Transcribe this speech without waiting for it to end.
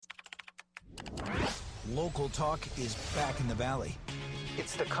Local talk is back in the Valley.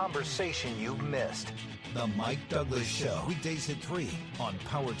 It's the conversation you've missed. The Mike Douglas Show. Weekdays at 3 on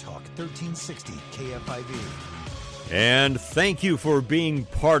Power Talk 1360 KFIV. And thank you for being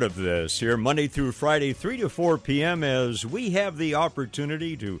part of this here Monday through Friday, 3 to 4 p.m. as we have the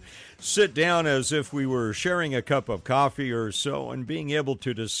opportunity to sit down as if we were sharing a cup of coffee or so and being able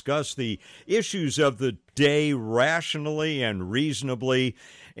to discuss the issues of the day rationally and reasonably.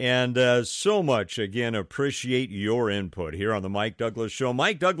 And so much, again, appreciate your input here on the Mike Douglas Show.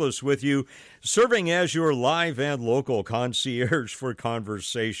 Mike Douglas with you, serving as your live and local concierge for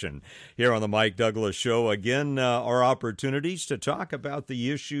conversation here on the Mike Douglas Show. Again, our opportunities to talk about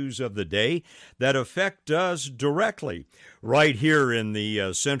the issues of the day that affect us directly right here in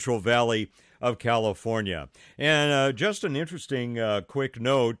the Central Valley of California. And just an interesting quick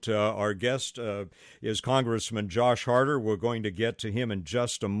note, our guest is Congressman Josh Harder. We're going to get to him in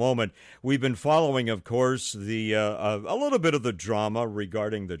just a moment. We've been following, of course, the a little bit of the drama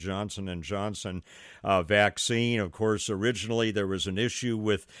regarding the Johnson & Johnson vaccine. Of course, originally there was an issue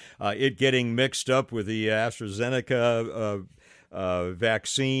with it getting mixed up with the AstraZeneca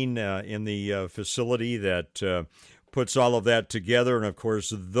vaccine in the facility that puts all of that together, and of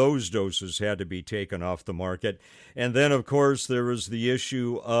course those doses had to be taken off the market. And then of course there was the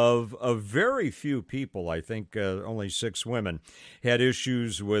issue of very few people, I think only 6 women, had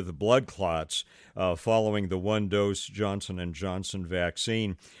issues with blood clots following the one-dose Johnson & Johnson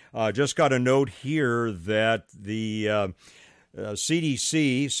vaccine. Just got a note here that the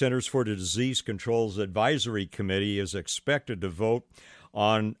CDC, Centers for Disease Control's Advisory Committee, is expected to vote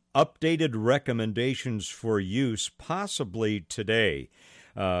on updated recommendations for use possibly today.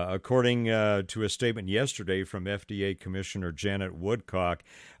 According to a statement yesterday from FDA Commissioner Janet Woodcock,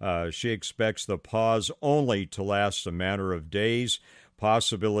 she expects the pause only to last a matter of days.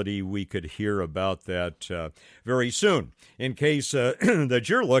 Possibility we could hear about that very soon, in case that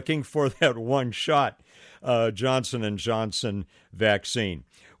you're looking for that one-shot Johnson & Johnson vaccine.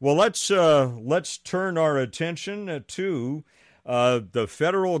 Well, let's turn our attention to the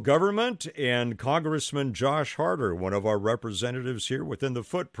federal government and Congressman Josh Harder, one of our representatives here within the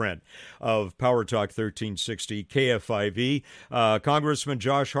footprint of Power Talk 1360 KFIV. Congressman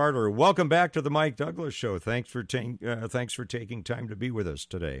Josh Harder, welcome back to the Mike Douglas Show. Thanks for taking time to be with us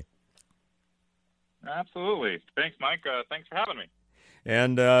today. Absolutely. Thanks, Mike. Thanks for having me.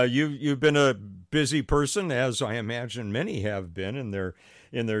 And you've been a busy person, as I imagine many have been in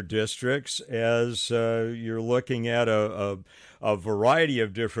their districts, as you're looking at a variety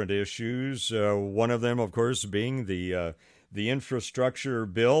of different issues. One of them, of course, being the infrastructure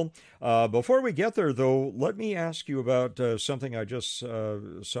bill. Before we get there, though, let me ask you about something I just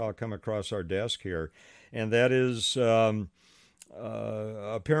saw come across our desk here, and that is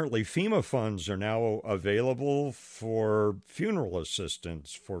apparently FEMA funds are now available for funeral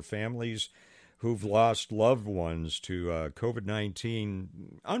assistance for families who've lost loved ones to COVID-19.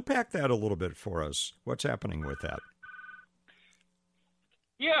 Unpack that a little bit for us. What's happening with that?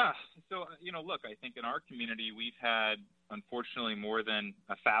 Yeah. So, look, I think in our community, we've had, unfortunately, more than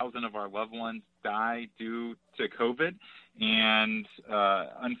 1,000 of our loved ones die due to COVID. And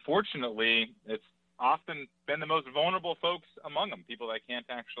unfortunately, it's often been the most vulnerable folks among them, people that can't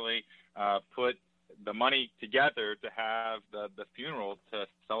actually put the money together to have the funeral to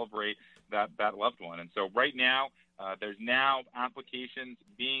celebrate that loved one. And so right now, there's now applications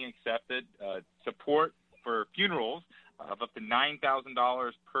being accepted, support for funerals of up to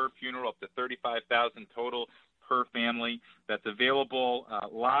 $9,000 per funeral, up to $35,000 total per family. That's available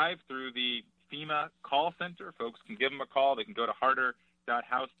live through the FEMA call center. Folks can give them a call. They can go to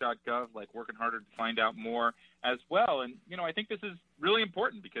harder.house.gov, like working harder to find out more as well. And, I think this is really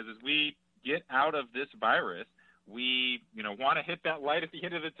important because as we get out of this virus, we, want to hit that light at the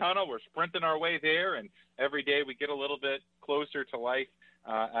end of the tunnel. We're sprinting our way there, and every day we get a little bit closer to life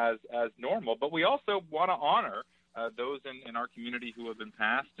as normal. But we also want to honor those in our community who have been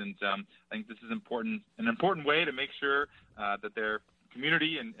passed, and I think this is an important way to make sure that their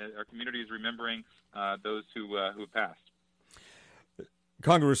community and our community is remembering those who have passed.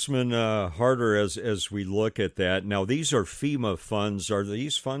 Congressman Harder, as we look at that, now these are FEMA funds. Are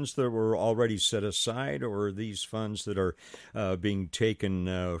these funds that were already set aside, or are these funds that are being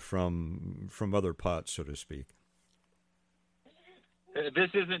taken from other pots, so to speak?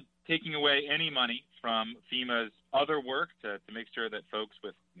 This isn't taking away any money from FEMA's other work to make sure that folks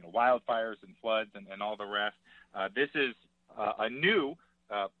with wildfires and floods and all the rest. This is a new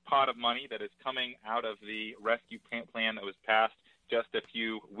pot of money that is coming out of the rescue plan that was passed just a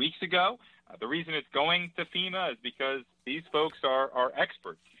few weeks ago. The reason it's going to FEMA is because these folks are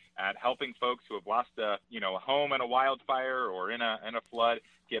experts at helping folks who have lost a home in a wildfire or in a flood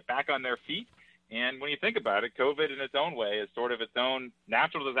get back on their feet. And when you think about it, COVID in its own way is sort of its own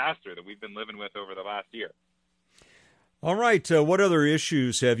natural disaster that we've been living with over the last year. All right. What other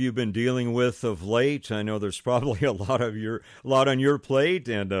issues have you been dealing with of late? I know there's probably a lot on your plate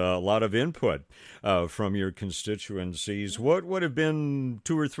and a lot of input from your constituencies. What have been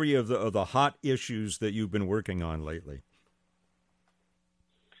 2 or 3 of the hot issues that you've been working on lately?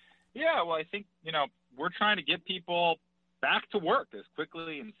 Yeah, well, I think, we're trying to get people back to work as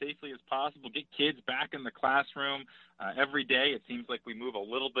quickly and safely as possible, get kids back in the classroom every day. It seems like we move a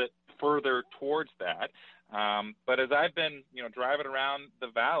little bit further towards that. But as I've been, driving around the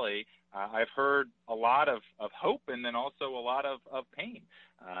valley, I've heard a lot of hope and then also a lot of pain.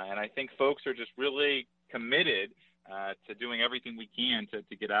 And I think folks are just really committed to doing everything we can to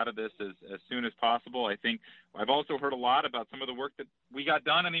get out of this as soon as possible. I think I've also heard a lot about some of the work that we got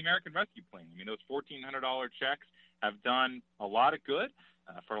done on the American Rescue Plan. I mean, those $1,400 checks have done a lot of good.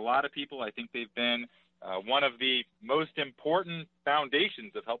 For a lot of people, I think they've been one of the most important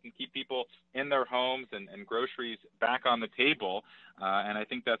foundations of helping keep people in their homes and groceries back on the table. And I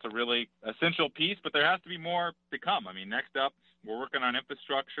think that's a really essential piece, but there has to be more to come. I mean, next up, we're working on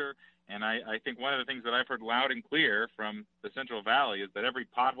infrastructure. And I think one of the things that I've heard loud and clear from the Central Valley is that every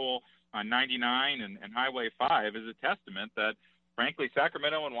pothole on 99 and Highway 5 is a testament that, frankly,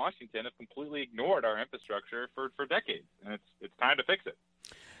 Sacramento and Washington have completely ignored our infrastructure for decades, and it's time to fix it.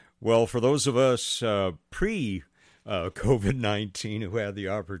 Well, for those of us pre-COVID-19 who had the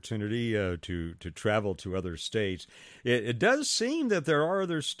opportunity to travel to other states, it does seem that there are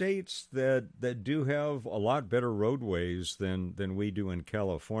other states that do have a lot better roadways than we do in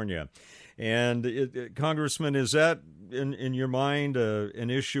California. And Congressman, is that in your mind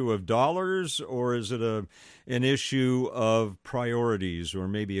an issue of dollars, or is it an issue of priorities, or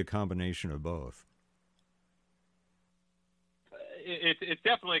maybe a combination of both? It's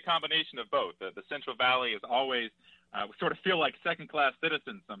definitely a combination of both. The Central Valley is always we sort of feel like second-class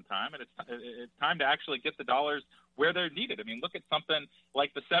citizens sometime, and it's time to actually get the dollars where they're needed. I mean, look at something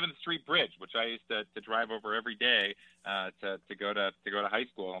like the 7th Street Bridge, which I used to drive over every day to go to high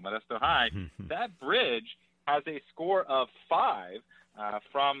school in Modesto High. That bridge has a score of 5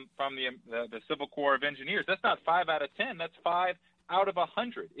 from the Civil Corps of Engineers. That's not 5 out of 10. That's 5 out of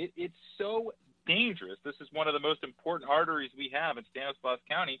 100. It's so dangerous. This is one of the most important arteries we have in Stanislaus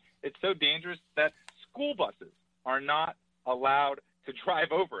County. It's so dangerous that school buses are not allowed to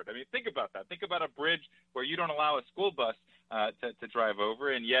drive over it. I mean, think about that. Think about a bridge where you don't allow a school bus to drive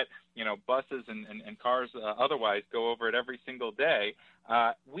over, and yet, buses and cars otherwise go over it every single day.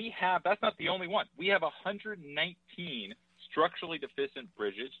 That's not the only one. We have 119 structurally deficient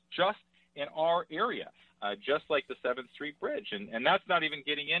bridges just in our area, just like the 7th Street Bridge. And that's not even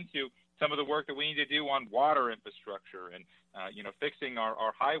getting into some of the work that we need to do on water infrastructure and, fixing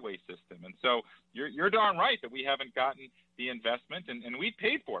our highway system. And so you're darn right that we haven't gotten the investment, and we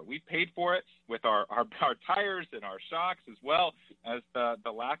paid for it. We paid for it with our tires and our shocks, as well as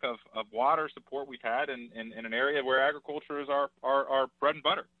the lack of water support we've had in an area where agriculture is our bread and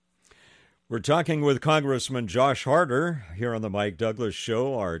butter. We're talking with Congressman Josh Harder here on the Mike Douglas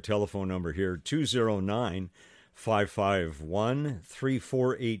Show. Our telephone number here,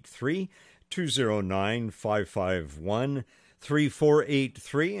 209-551-3483,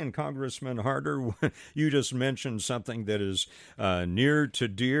 209-551-3483. And Congressman Harder, you just mentioned something that is near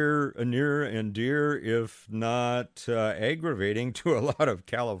and dear, if not aggravating to a lot of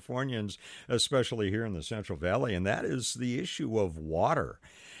Californians, especially here in the Central Valley, and that is the issue of water.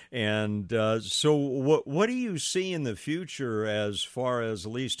 And so what do you see in the future as far as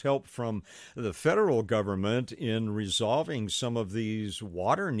at least help from the federal government in resolving some of these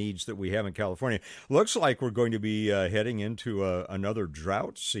water needs that we have in California? Looks like we're going to be heading into another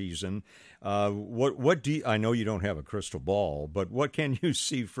drought season. What do I know you don't have a crystal ball, but what can you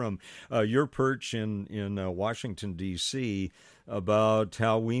see from your perch in Washington, D.C., about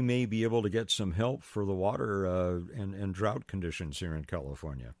how we may be able to get some help for the water and drought conditions here in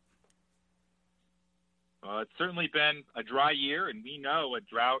California? It's certainly been a dry year, and we know a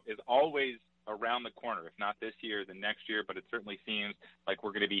drought is always around the corner, if not this year, then next year, but it certainly seems like we're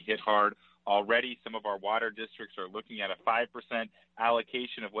going to be hit hard already. Some of our water districts are looking at a 5%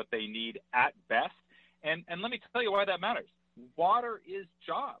 allocation of what they need at best. And let me tell you why that matters. Water is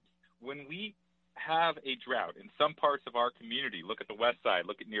jobs. When we have a drought in some parts of our community, look at the west side,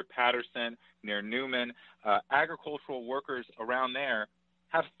 look at near Patterson, near Newman, agricultural workers around there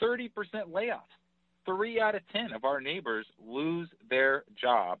have 30% layoffs. 3 out of 10 of our neighbors lose their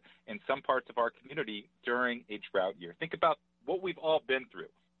job in some parts of our community during a drought year. Think about what we've all been through.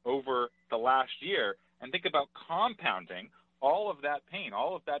 over the last year, and think about compounding all of that pain,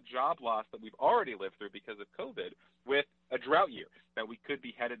 all of that job loss that we've already lived through because of COVID with a drought year that we could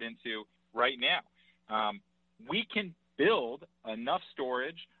be headed into right now. We can build enough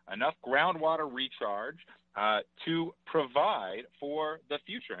storage, enough groundwater recharge to provide for the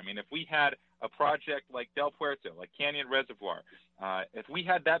future. I mean, if we had a project like Del Puerto, like Canyon Reservoir, if we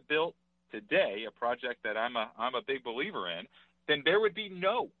had that built today, a project that I'm a big believer in, then there would be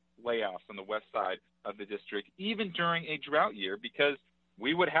no layoffs on the west side of the district, even during a drought year, because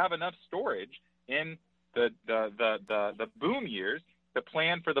we would have enough storage in the boom years to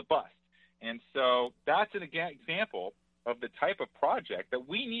plan for the bust. And so that's an example of the type of project that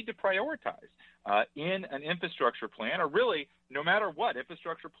we need to prioritize in an infrastructure plan, or really, no matter what,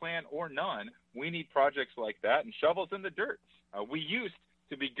 infrastructure plan or none, we need projects like that and shovels in the dirt. We used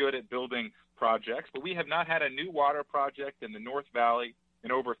to be good at building projects, but we have not had a new water project in the North Valley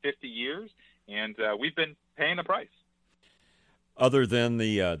in over 50 years, and we've been paying the price. Other than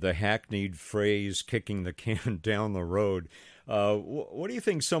the hackneyed phrase "kicking the can down the road," what do you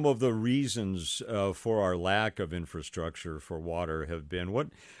think some of the reasons for our lack of infrastructure for water have been?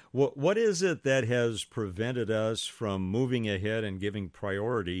 What is it that has prevented us from moving ahead and giving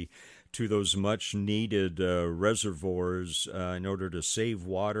priority to those much needed reservoirs in order to save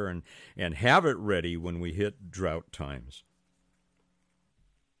water and have it ready when we hit drought times?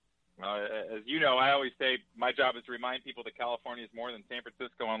 As you know, I always say my job is to remind people that California is more than San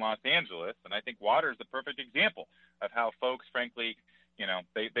Francisco and Los Angeles, and I think water is the perfect example of how folks, frankly,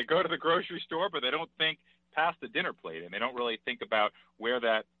 they go to the grocery store, but they don't think past the dinner plate, and they don't really think about where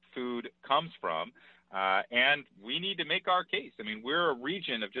that food comes from. And we need to make our case. I mean, we're a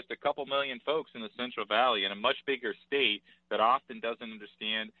region of just a couple million folks in the Central Valley in a much bigger state that often doesn't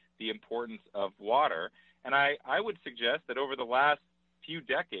understand the importance of water. And I would suggest that over the last few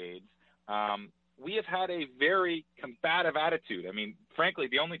decades, we have had a very combative attitude. I mean, frankly,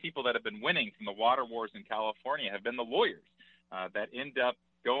 the only people that have been winning from the water wars in California have been the lawyers that end up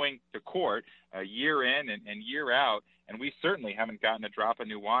going to court year in and year out, and we certainly haven't gotten a drop of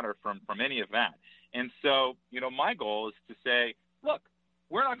new water from any of that. And so, my goal is to say, look,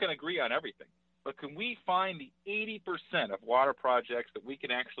 we're not going to agree on everything, but can we find the 80% of water projects that we can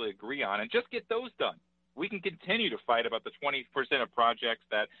actually agree on and just get those done? We can continue to fight about the 20% of projects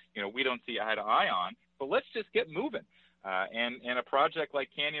that, we don't see eye to eye on, but let's just get moving. And a project like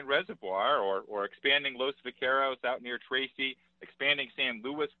Canyon Reservoir or expanding Los Vaqueros out near Tracy, expanding San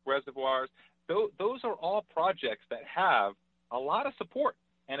Luis reservoirs, those are all projects that have a lot of support.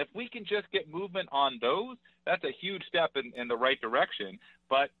 And if we can just get movement on those, that's a huge step in the right direction.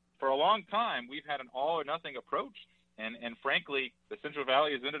 But for a long time, we've had an all or nothing approach. And frankly, the Central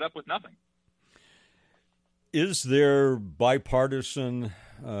Valley has ended up with nothing. Is there bipartisan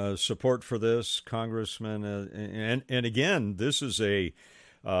support for this, Congressman? And again, this is you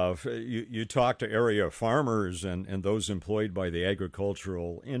talk to area farmers and those employed by the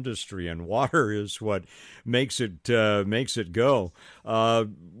agricultural industry, and water is what makes it go.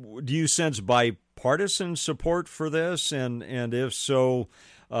 Do you sense bipartisan support for this? And if so,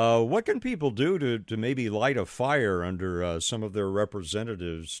 what can people do to maybe light a fire under some of their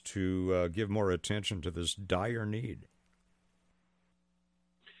representatives to give more attention to this dire need?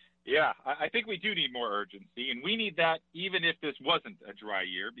 Yeah, I think we do need more urgency, and we need that even if this wasn't a dry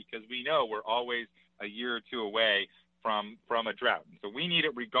year, because we know we're always a year or two away from a drought. And so we need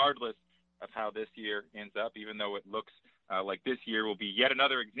it regardless of how this year ends up, even though it looks like this year will be yet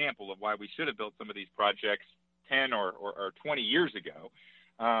another example of why we should have built some of these projects 10 or 20 years ago.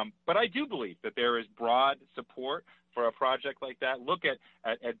 But I do believe that there is broad support for a project like that. Look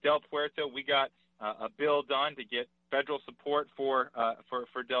at Del Puerto. We got a bill done to get federal support for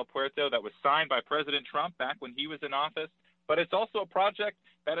Del Puerto that was signed by President Trump back when he was in office. But it's also a project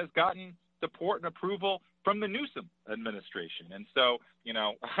that has gotten support and approval from the Newsom administration. And so,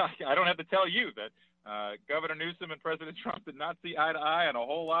 I don't have to tell you that Governor Newsom and President Trump did not see eye to eye on a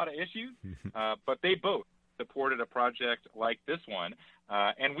whole lot of issues, but they both supported a project like this one.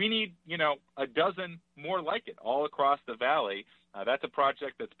 And we need, a dozen more like it all across the valley. That's a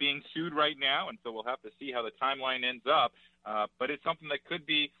project that's being sued right now, and so we'll have to see how the timeline ends up. But it's something that could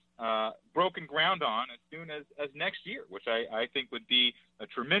be broken ground on as soon as next year, which I think would be a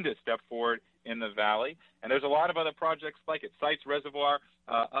tremendous step forward in the valley. And there's a lot of other projects like it. Sites Reservoir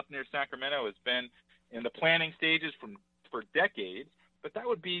up near Sacramento has been in the planning stages for decades, but that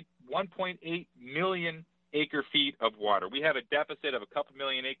would be 1.8 million acre feet of water. We have a deficit of a couple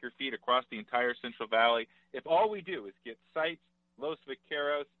million acre feet across the entire Central Valley. If all we do is get Sites, Los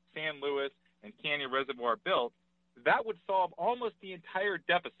Vaqueros, San Luis, and Canyon Reservoir built, that would solve almost the entire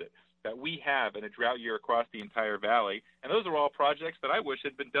deficit that we have in a drought year across the entire valley. And those are all projects that I wish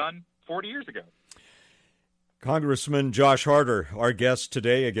had been done 40 years ago. Congressman Josh Harder, our guest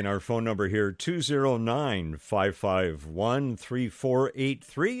today. Again, our phone number here,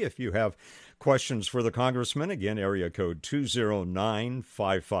 209-551-3483. If you have questions for the Congressman, again, area code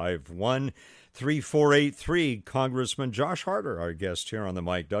 209-551-3483. Congressman Josh Harder, our guest here on the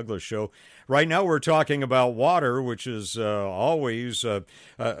Mike Douglas Show. Right now we're talking about water, which is always a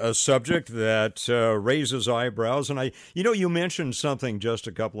subject that raises eyebrows. And you mentioned something just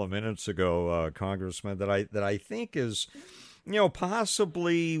a couple of minutes ago, Congressman, that I think is,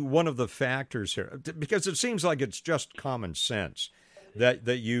 possibly one of the factors here, because it seems like it's just common sense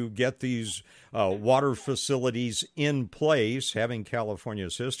that you get these water facilities in place, having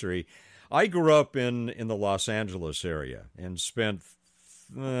California's history. I grew up in the Los Angeles area and spent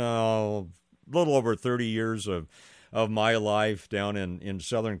a little over 30 years of my life down in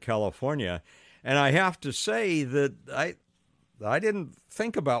Southern California. And I have to say that I didn't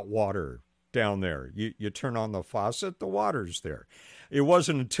think about water down there. You turn on the faucet, the water's there. It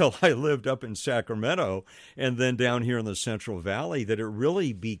wasn't until I lived up in Sacramento and then down here in the Central Valley that it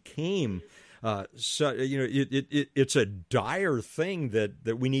really became it's a dire thing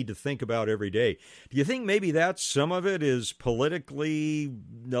that we need to think about every day. Do you think maybe that's some of it is politically,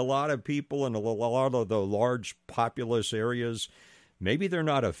 a lot of people in a lot of the large populous areas, maybe they're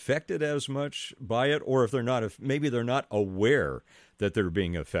not affected as much by it, or if they're not, maybe they're not aware that they're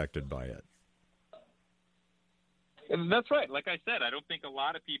being affected by it? And that's right. Like I said, I don't think a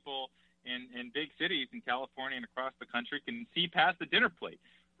lot of people in big cities in California and across the country can see past the dinner plate.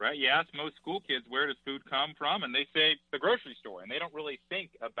 Right? You ask most school kids, where does food come from? And they say the grocery store. And they don't really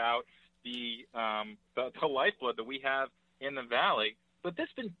think about the lifeblood that we have in the valley. But this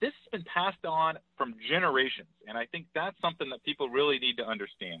has been passed on from generations. And I think that's something that people really need to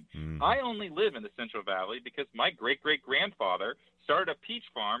understand. I only live in the Central Valley because my great-great-grandfather started a peach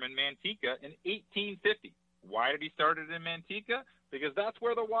farm in Manteca in 1850. Why did he start it in Manteca? Because that's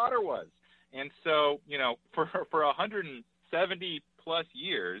where the water was. And so, for 170 plus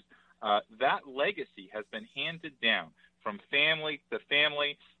years, that legacy has been handed down from family to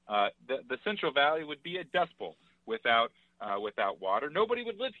family. The Central Valley would be a dust bowl without water. Nobody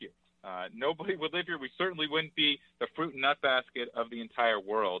would live here. Nobody would live here. We certainly wouldn't be the fruit and nut basket of the entire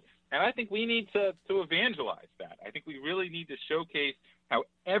world. And I think we need to evangelize that. I think we really need to showcase how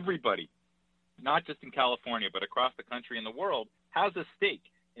everybody, not just in California, but across the country and the world, has a stake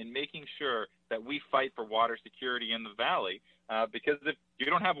in making sure that we fight for water security in the valley. Because if you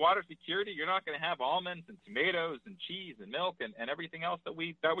don't have water security, you're not going to have almonds and tomatoes and cheese and milk and everything else that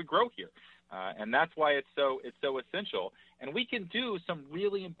we grow here. And that's why it's so essential. And we can do some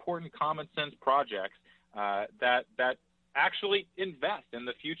really important common sense projects that actually invest in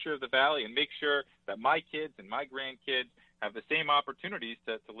the future of the valley and make sure that my kids and my grandkids have the same opportunities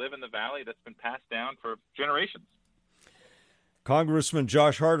to live in the valley that's been passed down for generations. Congressman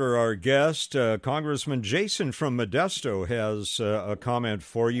Josh Harder, our guest. Congressman Jason from Modesto has a comment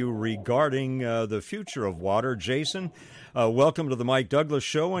for you regarding the future of water. Jason, welcome to the Mike Douglas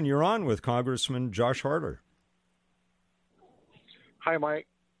Show, and you're on with Congressman Josh Harder. Hi, Mike.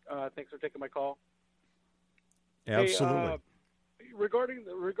 Thanks for taking my call. Absolutely. Hey, regarding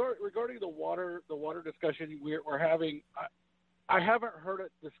the water discussion we're having, I haven't heard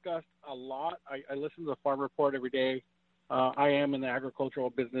it discussed a lot. I listen to the Farm Report every day. I am in the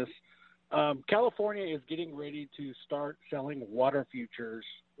agricultural business. California is getting ready to start selling water futures,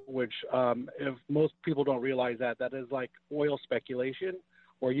 which if most people don't realize that is like oil speculation,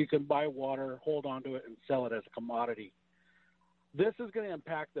 where you can buy water, hold on to it, and sell it as a commodity. This is going to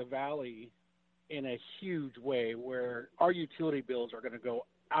impact the valley in a huge way, where our utility bills are going to go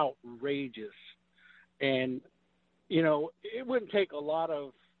outrageous. And, it wouldn't take a lot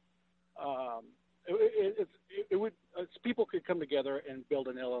of people could come together and build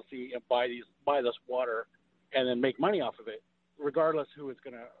an LLC and buy this water and then make money off of it, regardless who it's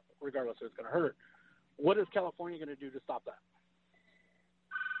going to hurt. What is California going to do to stop that?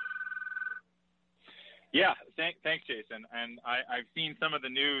 Yeah, thanks, Jason. And I've seen some of the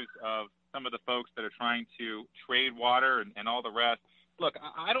news of some of the folks that are trying to trade water and all the rest. Look,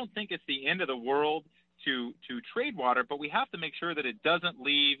 I don't think it's the end of the world to trade water, but we have to make sure that it doesn't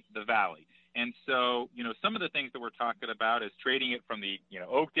leave the valley. And so, some of the things that we're talking about is trading it from the,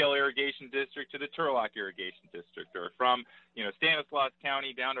 Oakdale Irrigation District to the Turlock Irrigation District, or from, Stanislaus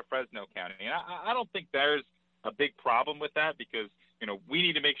County down to Fresno County. And I don't think there's a big problem with that, because, we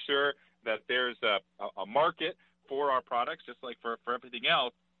need to make sure that there's a market for our products, just like for everything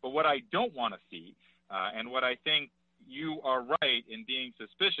else. But what I don't want to see And what I think you are right in being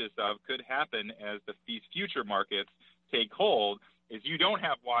suspicious of could happen as these future markets take hold is you don't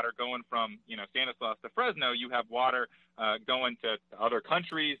have water going from, Stanislaus to Fresno. You have water going to other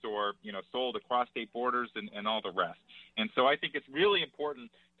countries or, sold across state borders and all the rest. And so I think it's really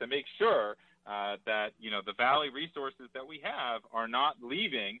important to make sure that, the valley resources that we have are not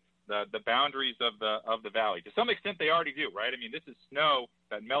leaving the boundaries of the valley. To some extent, they already do, right? I mean, this is snow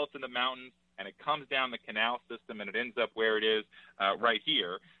that melts in the mountains, and it comes down the canal system, and it ends up where it is right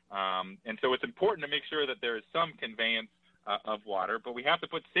here. And so it's important to make sure that there is some conveyance of water, but we have to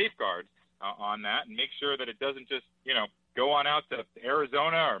put safeguards on that and make sure that it doesn't just, go on out to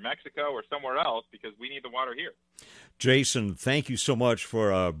Arizona or Mexico or somewhere else, because we need the water here. Jason, thank you so much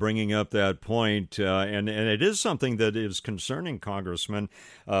for bringing up that point. And it is something that is concerning, Congressman,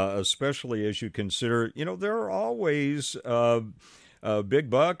 especially as you consider, there are always big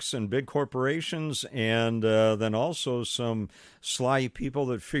bucks and big corporations, and then also some sly people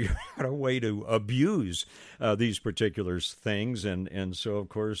that figure out a way to abuse these particular things. And so, of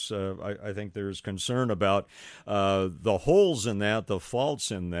course, I think there's concern about the holes in that, the faults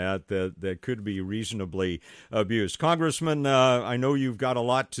in that could be reasonably abused. Congressman, I know you've got a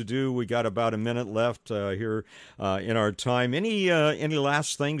lot to do. We got about a minute left here in our time. Any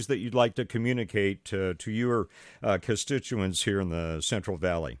last things that you'd like to communicate to your constituents here in the Central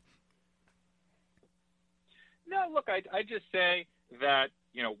Valley? No, look, I just say that,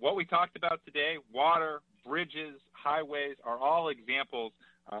 what we talked about today, water, bridges, highways, are all examples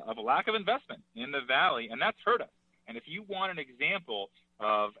of a lack of investment in the valley, and that's hurt us. And if you want an example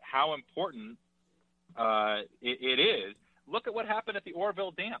of how important it is, look at what happened at the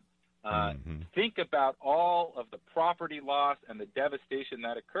Oroville Dam. Think about all of the property loss and the devastation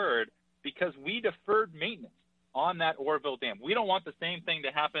that occurred because we deferred maintenance on that Oroville Dam. We don't want the same thing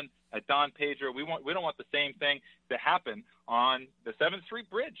to happen at Don Pedro. We don't want the same thing to happen on the 7th Street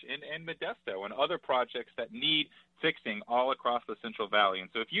Bridge in Modesto and other projects that need fixing all across the Central Valley. And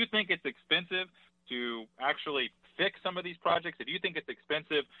so if you think it's expensive to actually fix some of these projects, if you think it's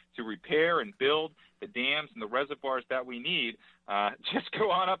expensive to repair and build the dams and the reservoirs that we need, just go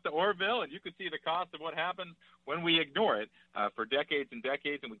on up to Oroville and you can see the cost of what happens when we ignore it for decades and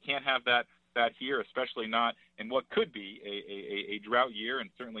decades, and we can't have that here, especially not in what could be a drought year and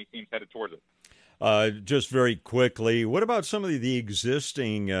certainly seems headed towards it. Just very quickly, what about some of the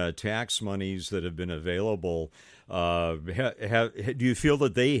existing tax monies that have been available? Do you feel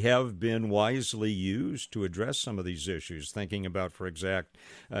that they have been wisely used to address some of these issues? Thinking about, for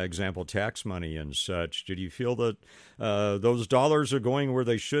example, tax money and such, did you feel that those dollars are going where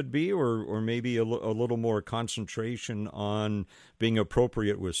they should be, or maybe a little more concentration on being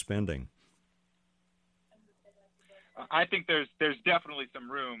appropriate with spending? I think there's definitely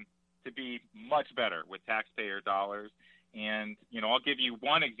some room to be much better with taxpayer dollars. And, I'll give you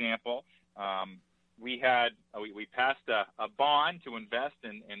one example. We passed a bond to invest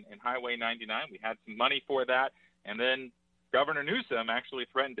in Highway 99. We had some money for that. And then Governor Newsom actually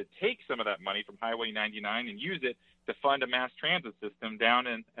threatened to take some of that money from Highway 99 and use it to fund a mass transit system down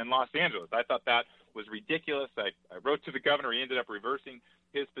in Los Angeles. I thought that was ridiculous. I wrote to the governor. He ended up reversing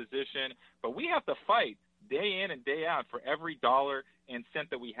his position. But we have to fight day in and day out for every dollar and cent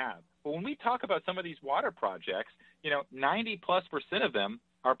that we have. But when we talk about some of these water projects, 90+% of them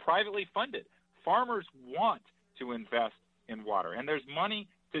are privately funded. Farmers want to invest in water, and there's money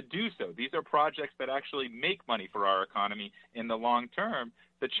to do so. These are projects that actually make money for our economy in the long term.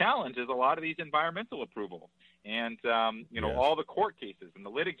 The challenge is a lot of these environmental approvals and, all the court cases and the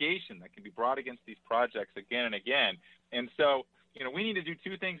litigation that can be brought against these projects again and again. And so, we need to do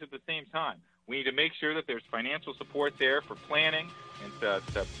two things at the same time. We need to make sure that there's financial support there for planning and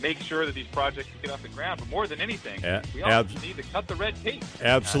to make sure that these projects get off the ground. But more than anything, we also need to cut the red tape.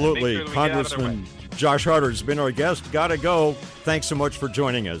 Absolutely. Sure Congressman Josh Harder has been our guest. Gotta go. Thanks so much for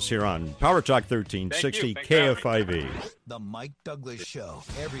joining us here on Power Talk 1360 KFIV. The Mike Douglas Show,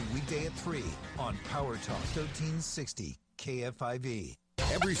 every weekday at 3 on Power Talk 1360 KFIV.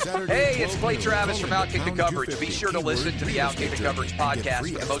 Every Saturday. Hey, it's Clay Travis from Outkick the Coverage. Be sure to listen to the Outkick the Coverage podcast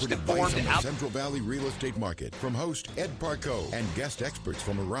for the most informed Central Valley real estate market from host Ed Parco and guest experts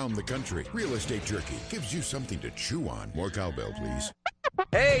from around the country. Real Estate Jerky gives you something to chew on. More cowbell, please.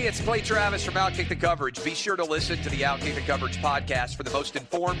 Hey, it's Clay Travis from Outkick the Coverage. Be sure to listen to the Outkick the Coverage podcast for the most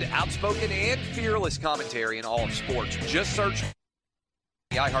informed, outspoken, and fearless commentary in all of sports. Just search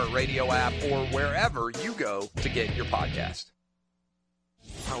the iHeartRadio app or wherever you go to get your podcast.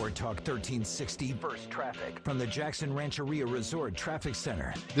 Power Talk 1360 First Traffic from the Jackson Rancheria Resort Traffic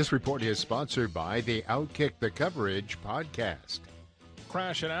Center. This report is sponsored by the Outkick the Coverage podcast.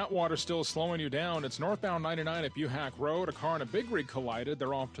 crash in Atwater still slowing you down. It's northbound 99 at Buhack Road. A car and a big rig collided.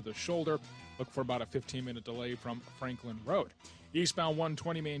 They're off to the shoulder. Look for about a 15-minute delay from Franklin Road. Eastbound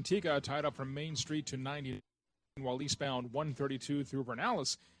 120 Manteca tied up from Main Street to 90, while eastbound 132 through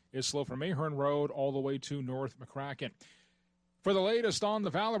Vernalis is slow from Ahern Road all the way to North McCracken. For the latest on the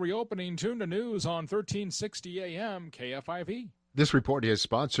Valley reopening, tune to news on 1360 AM KFIV. This report is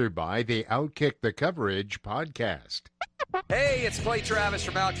sponsored by the Outkick the Coverage podcast. Hey, it's Clay Travis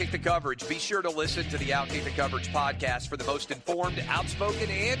from Outkick the Coverage. Be sure to listen to the Outkick the Coverage podcast for the most informed, outspoken,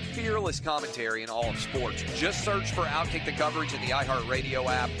 and fearless commentary in all of sports. Just search for Outkick the Coverage in the iHeartRadio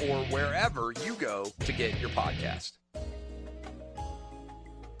app or wherever you go to get your podcast.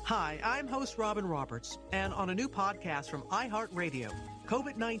 Hi, I'm host Robin Roberts, and on a new podcast from iHeartRadio,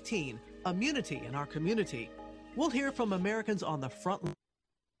 COVID-19, Immunity in Our Community, we'll hear from Americans on the front line,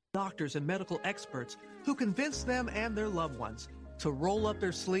 doctors and medical experts who convince them and their loved ones to roll up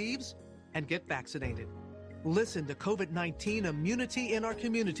their sleeves and get vaccinated. Listen to COVID-19 Immunity in Our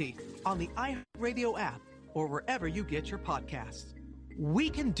Community on the iHeartRadio app or wherever you get your podcasts. We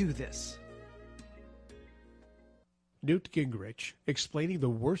can do this. Newt Gingrich explaining the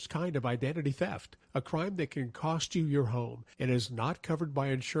worst kind of identity theft, a crime that can cost you your home and is not covered by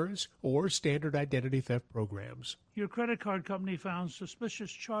insurance or standard identity theft programs. Your credit card company found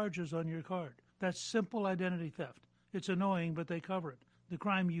suspicious charges on your card. That's simple identity theft. It's annoying, but they cover it. The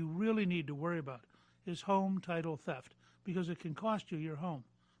crime you really need to worry about is home title theft, because it can cost you your home.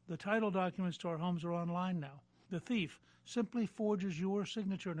 The title documents to our homes are online now. The thief simply forges your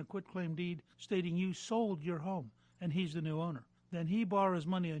signature in a quitclaim deed stating you sold your home and he's the new owner. Then he borrows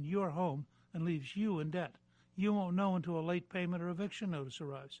money on your home and leaves you in debt. You won't know until a late payment or eviction notice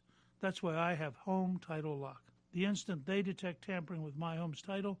arrives. That's why I have Home Title Lock. The instant they detect tampering with my home's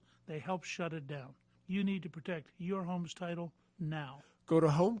title, they help shut it down. You need to protect your home's title now. Go to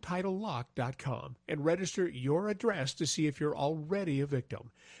HometitleLock.com and register your address to see if you're already a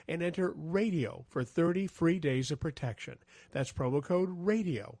victim. And enter RADIO for 30 free days of protection. That's promo code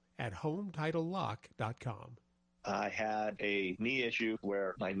RADIO at HometitleLock.com. I had a knee issue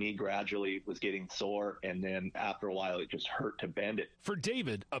where my knee gradually was getting sore, and then after a while it just hurt to bend it. For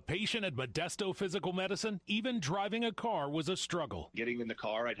David, a patient at Modesto Physical Medicine, even driving a car was a struggle. Getting in the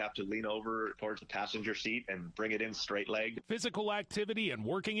car, I'd have to lean over towards the passenger seat and bring it in straight-legged. Physical activity and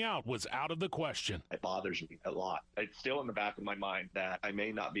working out was out of the question. It bothers me a lot. It's still in the back of my mind that I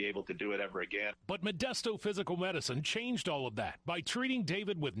may not be able to do it ever again. But Modesto Physical Medicine changed all of that by treating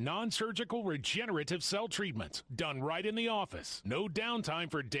David with non-surgical regenerative cell treatments. Done right in the office. No downtime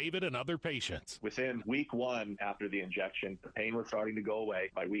for David and other patients. Within week 1 after the injection, the pain was starting to go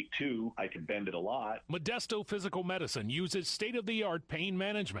away. By week 2, I could bend it a lot. Modesto Physical Medicine uses state-of-the-art pain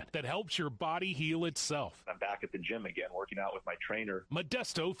management that helps your body heal itself. I'm back at the gym again, working out with my trainer.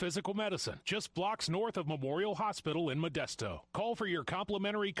 Modesto Physical Medicine, just blocks north of Memorial Hospital in Modesto. Call for your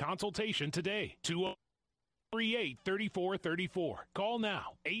complimentary consultation today. 838-3434. Call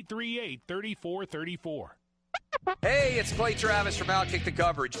now. 838-3434. Hey, it's Clay Travis from Outkick the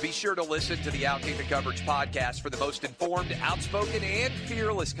Coverage. Be sure to listen to the Outkick the Coverage podcast for the most informed, outspoken, and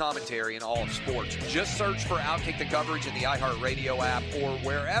fearless commentary in all of sports. Just search for Outkick the Coverage in the iHeartRadio app or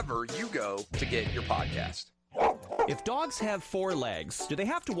wherever you go to get your podcast. If dogs have 4 legs, do they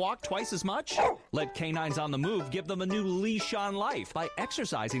have to walk twice as much? Let Canines on the Move give them a new leash on life by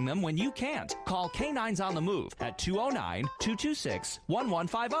exercising them when you can't. Call Canines on the Move at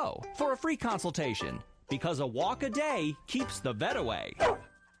 209-226-1150 for a free consultation. Because a walk a day keeps the vet away.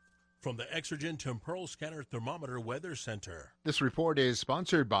 From the Exergen Temporal Scanner Thermometer Weather Center. This report is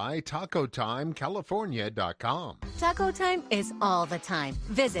sponsored by TacoTimeCalifornia.com. Taco Time is all the time.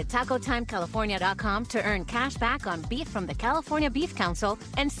 Visit TacoTimeCalifornia.com to earn cash back on beef from the California Beef Council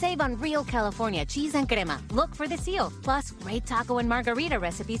and save on real California cheese and crema. Look for the seal. Plus, great taco and margarita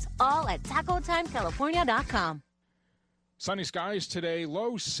recipes all at TacoTimeCalifornia.com. Sunny skies today,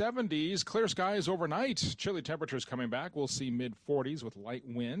 low 70s, clear skies overnight. Chilly temperatures coming back. We'll see mid-40s with light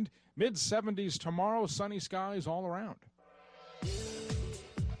wind. Mid-70s tomorrow, sunny skies all around.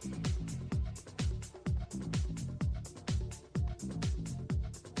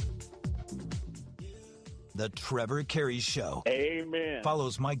 The Trevor Carey Show. Amen.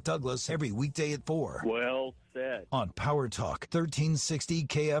 Follows Mike Douglas every weekday at 4. Well said. On Power Talk, 1360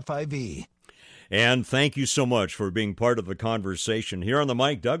 KFIV. And thank you so much for being part of the conversation here on the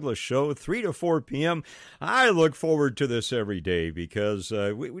Mike Douglas Show, 3 to 4 p.m. I look forward to this every day because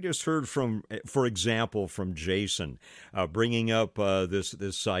we just heard from, for example, from Jason bringing up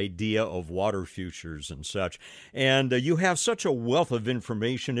this idea of water futures and such. And you have such a wealth of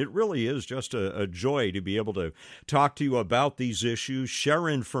information. It really is just a joy to be able to talk to you about these issues, share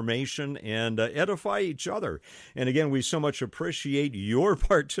information, and edify each other. And again, we so much appreciate your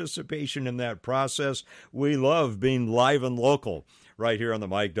participation in that process. We love being live and local right here on the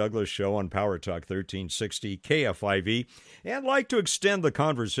Mike Douglas Show on Power Talk 1360 KFIV, and like to extend the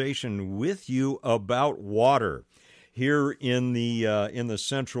conversation with you about water here in the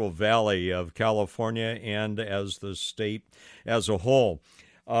Central Valley of California and as the state as a whole.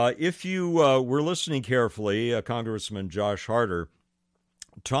 If you were listening carefully, Congressman Josh Harder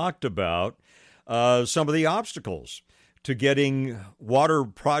talked about some of the obstacles to getting water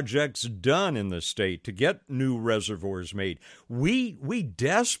projects done in the state, to get new reservoirs made. We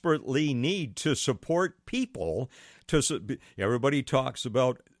desperately need to support people. Everybody talks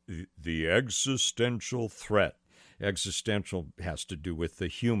about the existential threat. Existential has to do with the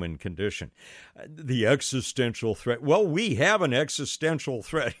human condition. The existential threat. Well, we have an existential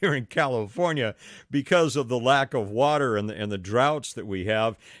threat here in California because of the lack of water and the droughts that we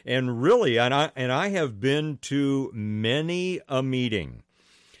have. And really, and I have been to many a meeting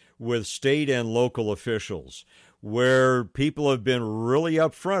with state and local officials where people have been really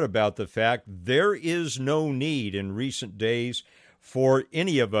upfront about the fact there is no need in recent days for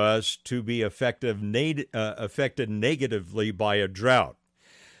any of us to be affected negatively by a drought.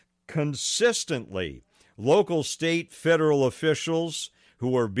 Consistently, local, state, federal officials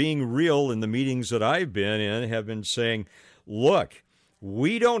who are being real in the meetings that I've been in have been saying, look,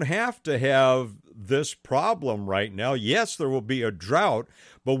 we don't have to have this problem right now. Yes, there will be a drought,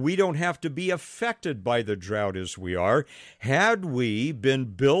 but we don't have to be affected by the drought as we are. Had we been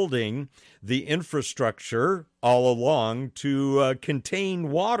building the infrastructure all along to contain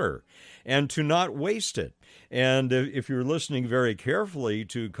water and to not waste it. And if you're listening very carefully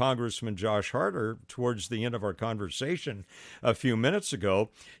to Congressman Josh Harder towards the end of our conversation a few minutes ago,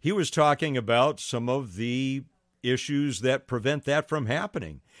 he was talking about some of the issues that prevent that from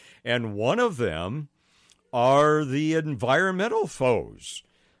happening. And one of them are the environmental foes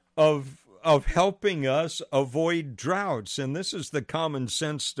of helping us avoid droughts. And this is the common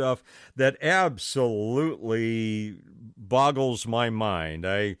sense stuff that absolutely boggles my mind.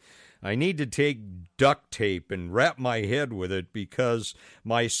 I need to take duct tape and wrap my head with it because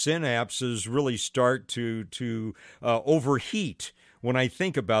my synapses really start to overheat. When I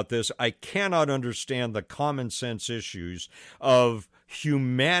think about this, I cannot understand the common sense issues of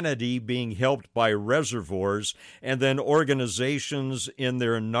humanity being helped by reservoirs and then organizations in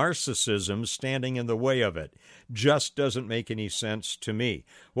their narcissism standing in the way of it. Just doesn't make any sense to me.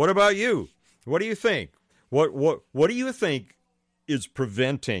 What about you? What do you think? What do you think is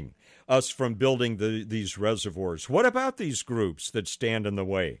preventing us from building these reservoirs? What about these groups that stand in the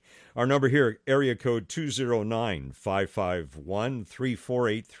way? Our number here, area code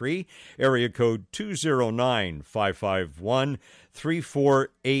 209-551-3483, area code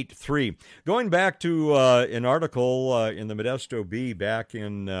 209-551-3483. Going back to an article in the Modesto Bee back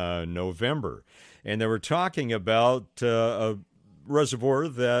in November, and they were talking about a reservoir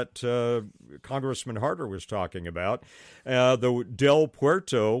that Congressman Harder was talking about. The Del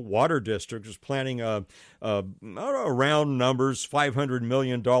Puerto Water District is planning around numbers $500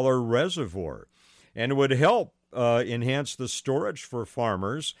 million reservoir, and it would help enhance the storage for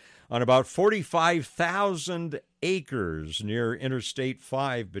farmers on about 45,000 acres near Interstate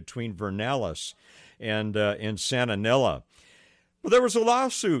 5 between Vernalis and Santanella. But there was a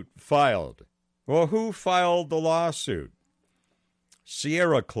lawsuit filed. Well, who filed the lawsuit?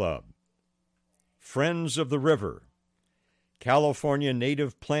 Sierra Club, Friends of the River, California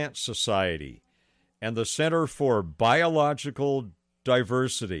Native Plant Society, and the Center for Biological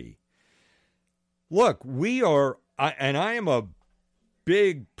Diversity. Look, I am a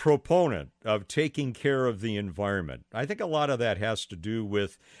big proponent of taking care of the environment. I think a lot of that has to do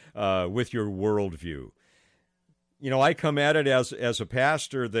with your worldview. You know, I come at it as a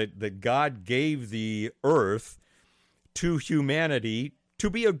pastor that God gave the earth to humanity to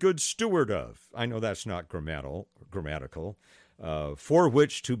be a good steward of. I know that's not grammatical, for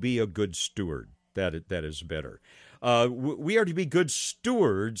which to be a good steward. That is better. We are to be good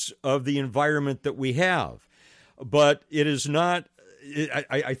stewards of the environment that we have. But it is not,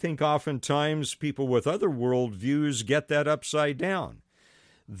 I think oftentimes people with other worldviews get that upside down.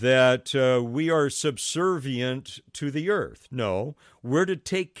 that we are subservient to the earth. No, we're to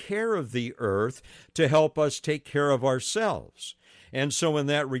take care of the earth to help us take care of ourselves. And so in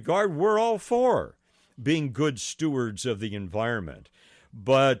that regard, we're all for being good stewards of the environment.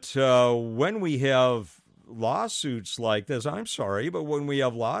 But when we have lawsuits like this, I'm sorry, but when we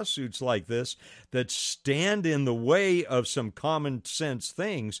have lawsuits like this that stand in the way of some common sense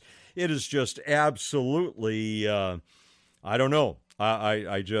things, it is just absolutely, I don't know.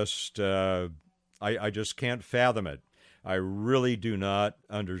 I just can't fathom it. I really do not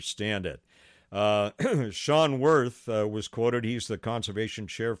understand it. Sean Worth was quoted. He's the conservation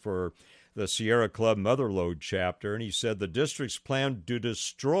chair for the Sierra Club Motherlode chapter, and he said the district's plan to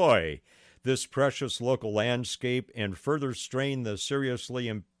destroy this precious local landscape and further strain the seriously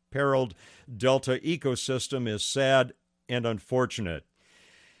imperiled Delta ecosystem is sad and unfortunate.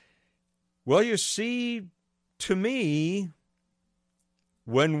 Well, you see, to me,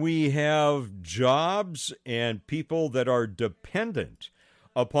 when we have jobs and people that are dependent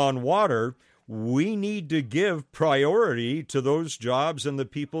upon water, we need to give priority to those jobs and the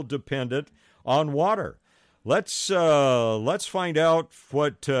people dependent on water. Let's find out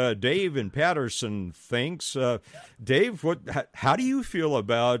what Dave in Patterson thinks. Dave, how do you feel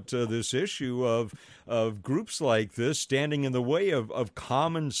about this issue of groups like this standing in the way of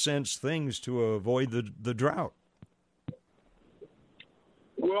common sense things to avoid the drought?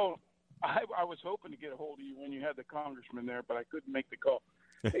 Well, I was hoping to get a hold of you when you had the congressman there, but I couldn't make the call.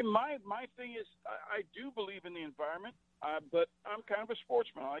 Hey, my thing is, I do believe in the environment, but I'm kind of a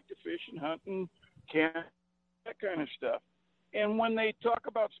sportsman. I like to fish and hunt and camp, that kind of stuff. And when they talk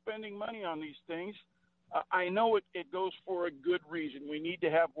about spending money on these things, I know it goes for a good reason. We need to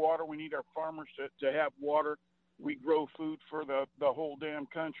have water. We need our farmers to have water. We grow food for the whole damn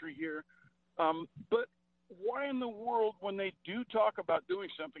country here. But why in the world, when they do talk about doing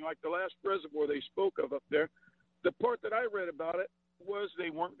something like the last reservoir they spoke of up there, the part that I read about it was they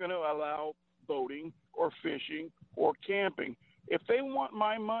weren't going to allow boating or fishing or camping. If they want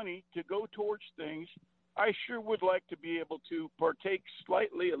my money to go towards things, I sure would like to be able to partake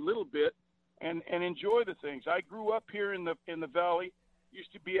slightly a little bit and enjoy the things. I grew up here in the valley,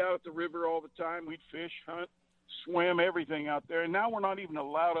 used to be out at the river all the time. We'd fish, hunt, swim, everything out there. And now we're not even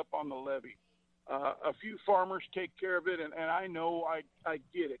allowed up on the levee. A few farmers take care of it, and I know I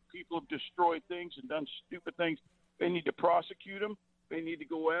get it. People have destroyed things and done stupid things. They need to prosecute them. They need to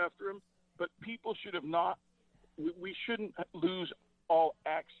go after them. But people should have not – we shouldn't lose all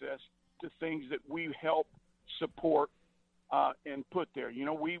access to things that we help support and put there. You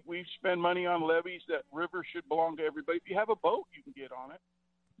know, we spend money on levees. That river should belong to everybody. If you have a boat, you can get on it.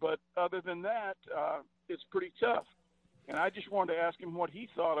 But other than that, it's pretty tough. And I just wanted to ask him what he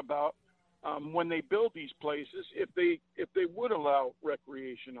thought about when they build these places, if they would allow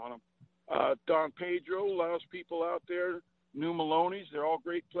recreation on them. Don Pedro allows people out there. New Maloney's, they're all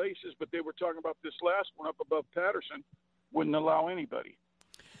great places, but they were talking about this last one up above Patterson, wouldn't allow anybody.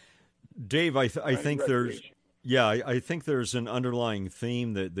 Dave, I think there's I think there's an underlying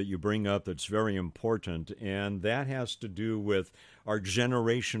theme that you bring up that's very important, and that has to do with our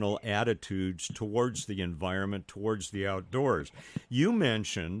generational attitudes towards the environment, towards the outdoors. You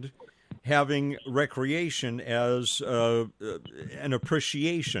mentioned having recreation as an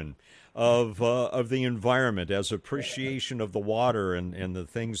appreciation of the environment, as appreciation of the water and the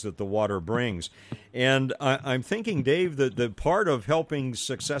things that the water brings. And I'm thinking, Dave, that the part of helping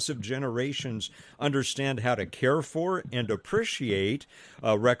successive generations understand how to care for and appreciate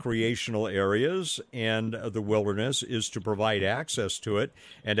recreational areas and the wilderness is to provide access to it,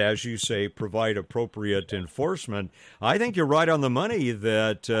 and as you say, provide appropriate enforcement. I think you're right on the money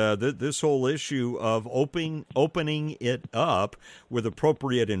that this whole issue of opening it up with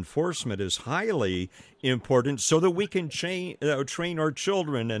appropriate enforcement is highly important so that we can train our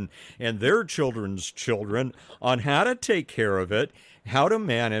children and their children's children on how to take care of it, how to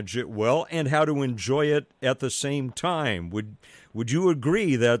manage it well, and how to enjoy it at the same time. Would you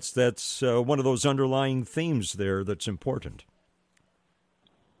agree that's one of those underlying themes there that's important?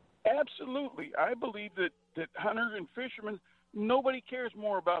 Absolutely. I believe that hunters and fishermen, nobody cares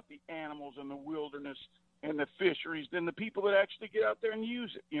more about the animals and the wilderness and the fisheries than the people that actually get out there and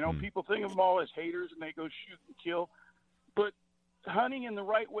use it. You know, people think of them all as haters and they go shoot and kill. But hunting in the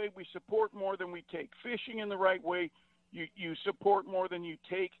right way, we support more than we take. Fishing in the right way, you support more than you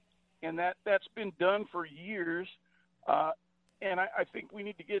take. And that's been done for years. And I think we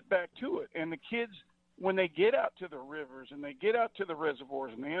need to get back to it. And the kids, when they get out to the rivers and they get out to the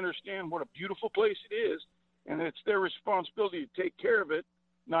reservoirs and they understand what a beautiful place it is, and it's their responsibility to take care of it,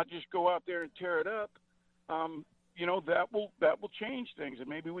 not just go out there and tear it up, that will change things, and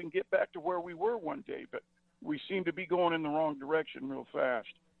maybe we can get back to where we were one day. But we seem to be going in the wrong direction real fast.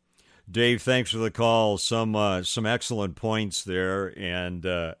 Dave, thanks for the call. Some excellent points there. And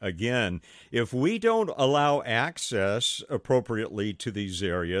again, if we don't allow access appropriately to these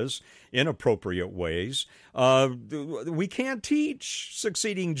areas in appropriate ways, we can't teach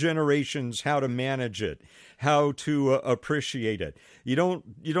succeeding generations how to manage it, how to appreciate it. You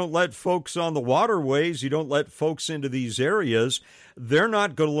don't let folks on the waterways, you don't let folks into these areas. They're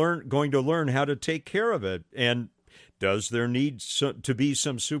not going to learn how to take care of it. And does there need to be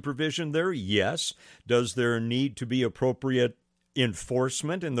some supervision there? Yes. Does there need to be appropriate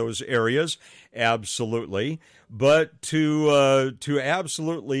enforcement in those areas? Absolutely. But to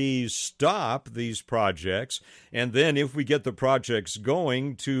absolutely stop these projects, and then if we get the projects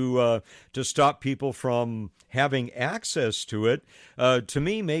going, to stop people from having access to it, to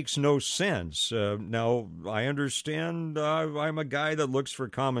me makes no sense. Now, I understand I'm a guy that looks for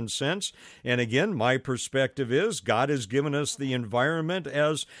common sense, and again, my perspective is God has given us the environment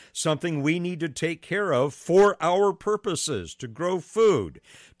as something we need to take care of for our purposes, to grow food,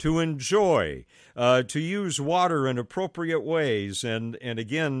 to enjoy, to use water in appropriate ways. And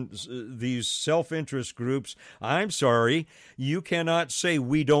again, these self-interest groups, I'm sorry, you cannot say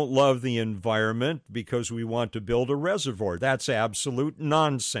we don't love the environment because we want to build a reservoir. That's absolute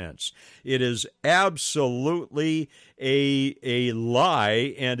nonsense. It is absolutely a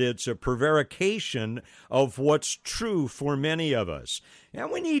lie, and it's a prevarication of what's true for many of us.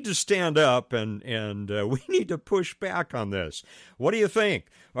 And we need to stand up and we need to push back on this. What do you think?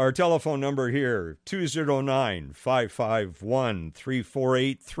 Our telephone number here,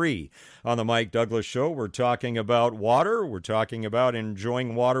 209-551-3483. On the Mike Douglas Show, we're talking about water. We're talking about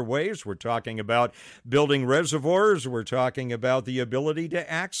enjoying waterways. We're talking about building reservoirs. We're talking about the ability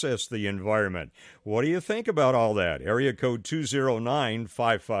to access the environment. What do you think about all that? Area code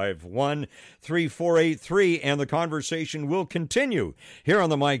 209-551-3483. And the conversation will continue here on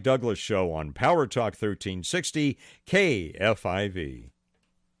the Mike Douglas Show on Power Talk 1360 KFIV.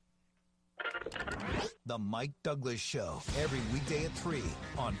 The Mike Douglas Show, every weekday at 3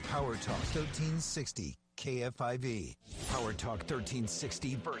 on Power Talk 1360 KFIV. Power Talk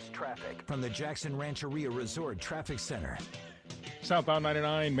 1360 First Traffic from the Jackson Rancheria Resort Traffic Center. Southbound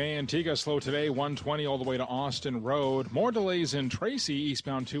 99, Manteca, slow today, 120 all the way to Austin Road. More delays in Tracy,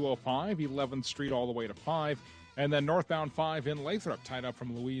 eastbound 205, 11th Street all the way to 5. And then northbound 5 in Lathrop, tied up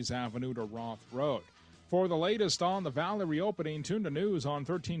from Louise Avenue to Roth Road. For the latest on the Valley reopening, tune to news on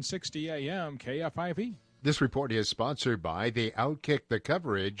 1360 AM KFIV. This report is sponsored by the Outkick the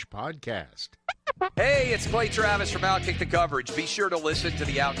Coverage podcast. Hey, it's Clay Travis from Outkick the Coverage. Be sure to listen to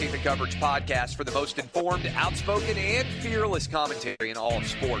the Outkick the Coverage podcast for the most informed, outspoken, and fearless commentary in all of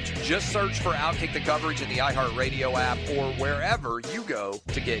sports. Just search for Outkick the Coverage in the iHeartRadio app or wherever you go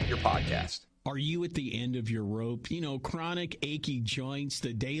to get your podcast. Are you at the end of your rope? You know, chronic achy joints,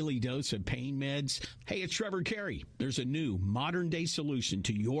 the daily dose of pain meds? Hey, it's Trevor Carey. There's a new modern-day solution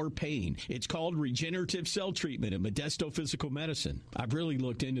to your pain. It's called regenerative cell treatment at Modesto Physical Medicine. I've really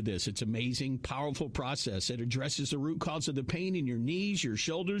looked into this. It's amazing, powerful process. It addresses the root cause of the pain in your knees, your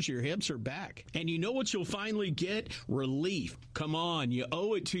shoulders, your hips, or back. And you know what you'll finally get? Relief. Come on, you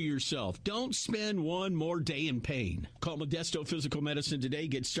owe it to yourself. Don't spend one more day in pain. Call Modesto Physical Medicine today.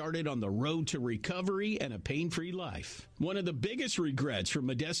 Get started on the road to recovery and a pain-free life. One of the biggest regrets for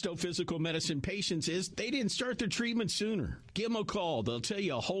Modesto Physical Medicine patients is they didn't start their treatment sooner. Give them a call. They'll tell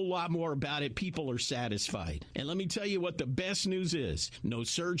you a whole lot more about it. People are satisfied. And let me tell you what the best news is. No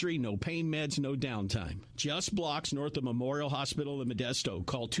surgery, no pain meds, no downtime. Just blocks north of Memorial Hospital in Modesto.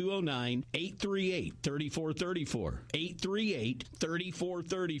 Call 209-838-3434.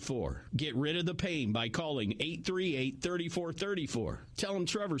 838-3434. Get rid of the pain by calling 838-3434. Tell them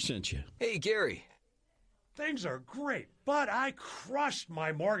Trevor sent you. Hey, Gary. Things are great, but I crushed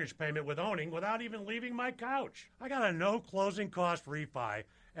my mortgage payment with Owning without even leaving my couch. I got a no closing cost refi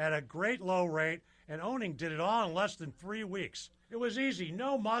at a great low rate, and Owning did it all in less than 3 weeks. It was easy,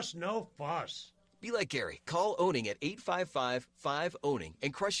 no muss, no fuss. Be like Gary. Call Owning at 855-5-OWNING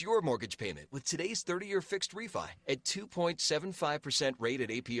and crush your mortgage payment with today's 30-year fixed refi at 2.75% rate at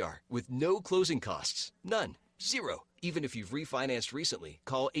APR with no closing costs. None. Zero. Even if you've refinanced recently,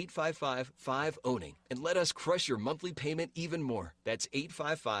 call 855-5-OWNING and let us crush your monthly payment even more. That's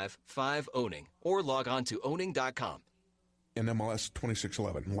 855-5-OWNING or log on to owning.com. NMLS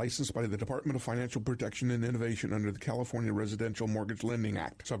 2611, licensed by the Department of Financial Protection and Innovation under the California Residential Mortgage Lending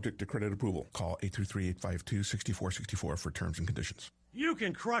Act, subject to credit approval. Call 833-852-6464 for terms and conditions. You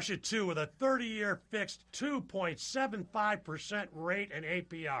can crush it too with a 30-year fixed 2.75% rate and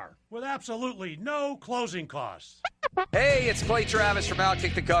APR with absolutely no closing costs. Hey, it's Clay Travis from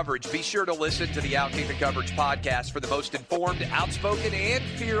Outkick the Coverage. Be sure to listen to the Outkick the Coverage podcast for the most informed, outspoken, and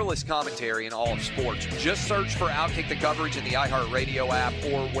fearless commentary in all of sports. Just search for Outkick the Coverage in the iHeartRadio app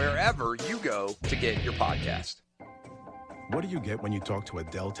or wherever you go to get your podcast. What do you get when you talk to a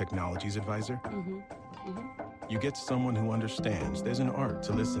Dell Technologies advisor? You get someone who understands there's an art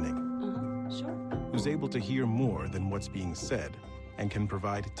to listening, who's able to hear more than what's being said, and can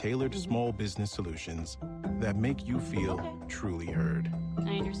provide tailored small business solutions that make you feel truly heard.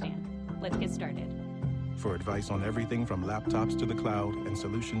 I understand. Let's get started. For advice on everything from laptops to the cloud and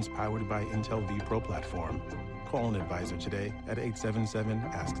solutions powered by Intel vPro platform, call an advisor today at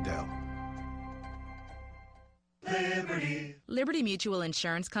 877-ASK-DELL. Liberty Mutual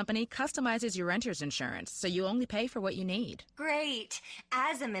Insurance Company customizes your renter's insurance so you only pay for what you need. Great.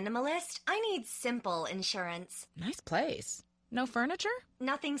 As a minimalist, I need simple insurance. Nice place. No furniture?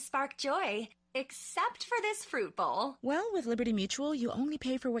 Nothing spark joy, except for this fruit bowl. Well, with Liberty Mutual, you only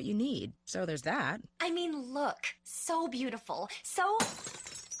pay for what you need, so there's that. I mean, look. So beautiful. So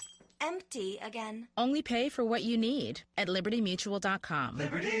empty again. Only pay for what you need at libertymutual.com.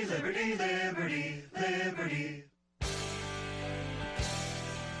 Liberty, liberty, liberty, liberty.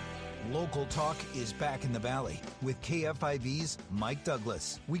 Local Talk is back in the Valley with KFIV's Mike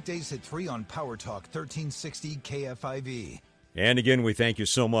Douglas. Weekdays at 3 on Power Talk 1360 KFIV. And again, we thank you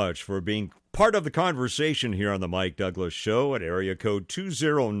so much for being part of the conversation here on the Mike Douglas Show at area code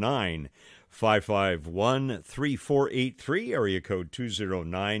 209-551-3483, area code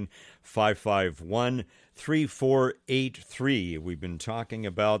 209-551-3483. We've been talking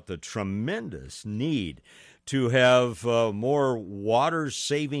about the tremendous need to have more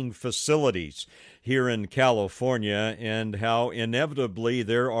water-saving facilities here in California, and how inevitably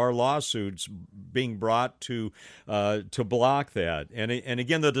there are lawsuits being brought to block that. And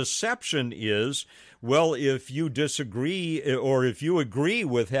again, the deception is, well, if you disagree or if you agree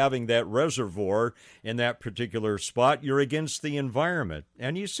with having that reservoir in that particular spot, you're against the environment.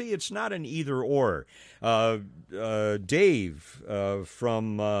 And you see, it's not an either or. Dave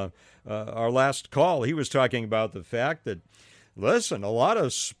from our last call, he was talking about the fact that, listen, a lot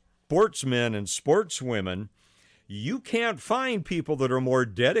of sportsmen and sportswomen, you can't find people that are more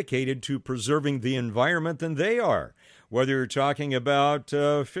dedicated to preserving the environment than they are. Whether you're talking about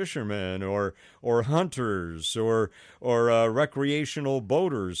fishermen or hunters or recreational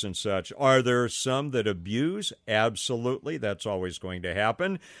boaters and such. Are there some that abuse? Absolutely. That's always going to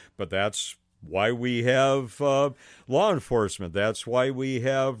happen. But that's why we have law enforcement. That's why we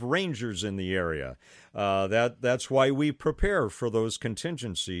have rangers in the area. That's why we prepare for those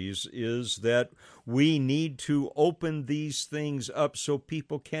contingencies, is that we need to open these things up so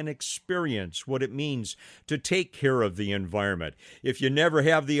people can experience what it means to take care of the environment. If you never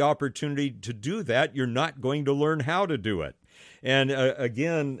have the opportunity to do that, you're not going to learn how to do it. And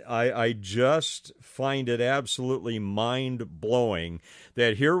again, I just find it absolutely mind-blowing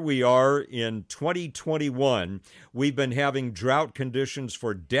that here we are in 2021. We've been having drought conditions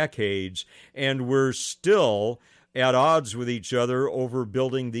for decades, and we're still at odds with each other over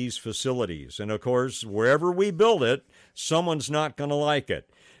building these facilities. And, of course, wherever we build it, someone's not going to like it.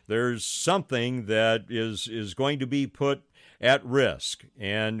 There's something that is going to be put at risk,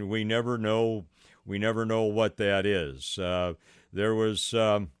 and we never know what that is. There was,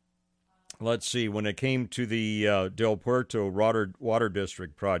 let's see, when it came to the Del Puerto Water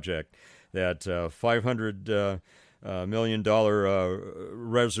District project, that $500 million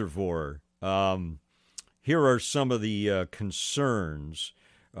reservoir, here are some of the concerns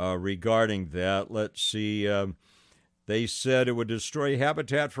regarding that. Let's see. They said it would destroy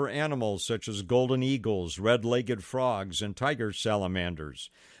habitat for animals such as golden eagles, red-legged frogs, and tiger salamanders.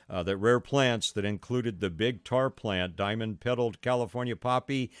 That rare plants that included the big tar plant, diamond-petaled California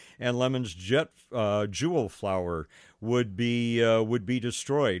poppy, and Lemon's jewel flower would be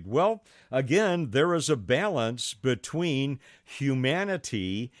destroyed. Well, again, there is a balance between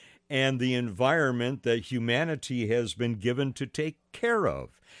humanity and the environment that humanity has been given to take care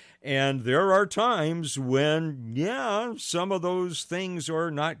of. And there are times when, some of those things are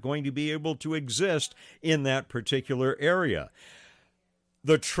not going to be able to exist in that particular area.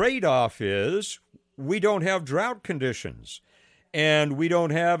 The trade-off is we don't have drought conditions, and we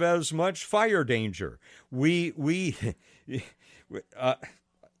don't have as much fire danger.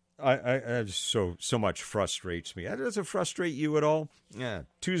 I so much frustrates me. Does it frustrate you at all? Yeah.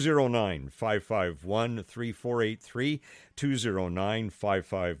 209-551-3483.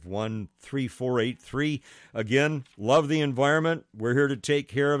 209-551-3483. Again, love the environment. We're here to take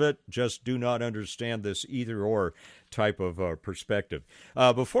care of it. Just do not understand this either-or type of perspective.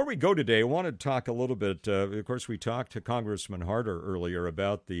 Before we go today, I want to talk a little bit. Of course, we talked to Congressman Harder earlier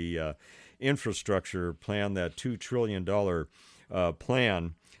about the infrastructure plan, that $2 trillion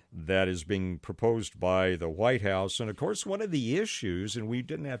plan that is being proposed by the White House. And, of course, one of the issues, and we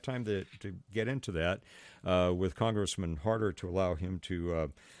didn't have time to get into that with Congressman Harder to allow him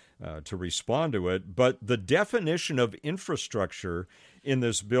to respond to it, but the definition of infrastructure in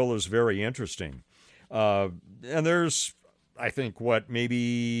this bill is very interesting. And there's, I think,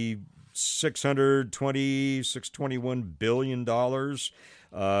 maybe $621 billion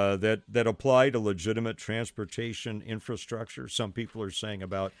that apply to legitimate transportation infrastructure. Some people are saying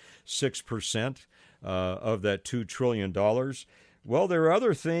about 6% of that $2 trillion. Well, there are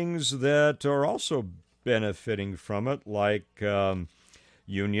other things that are also benefiting from it, like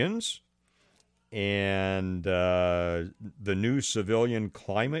unions and the new Civilian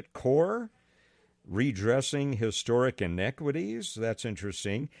Climate Corps, redressing historic inequities. That's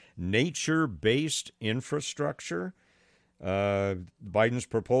interesting. Nature-based infrastructure. Biden's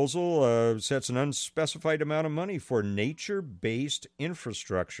proposal sets an unspecified amount of money for nature-based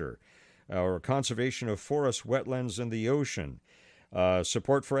infrastructure or conservation of forests, wetlands, and the ocean.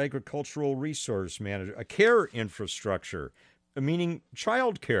 Support for agricultural resource management, a care infrastructure, meaning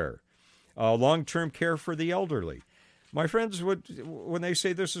child care, long-term care for the elderly. My friends, when they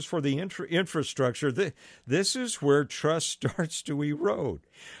say this is for the infrastructure, this is where trust starts to erode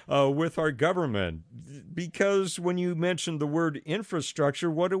with our government. Because when you mention the word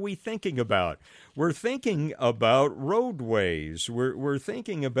infrastructure, what are we thinking about? We're thinking about roadways. We're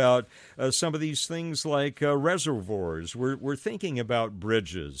thinking about some of these things like reservoirs. We're thinking about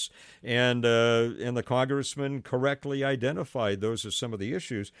bridges. And the congressman correctly identified those as some of the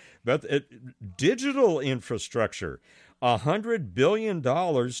issues. But digital infrastructure, $100 billion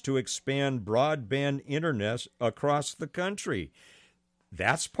to expand broadband internet across the country.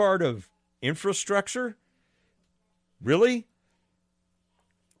 That's part of infrastructure? Really?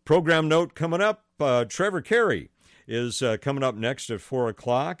 Program note coming up. Trevor Carey is coming up next at 4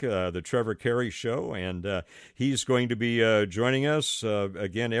 o'clock, the Trevor Carey Show, and he's going to be joining us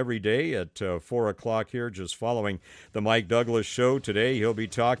again every day at 4 o'clock here, just following the Mike Douglas Show. Today he'll be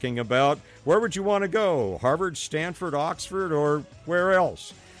talking about where would you want to go, Harvard, Stanford, Oxford, or where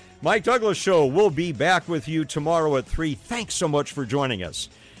else? Mike Douglas Show will be back with you tomorrow at 3. Thanks so much for joining us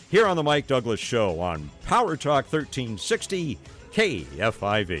here on the Mike Douglas Show on Power Talk 1360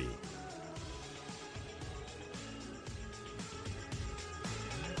 KFIV.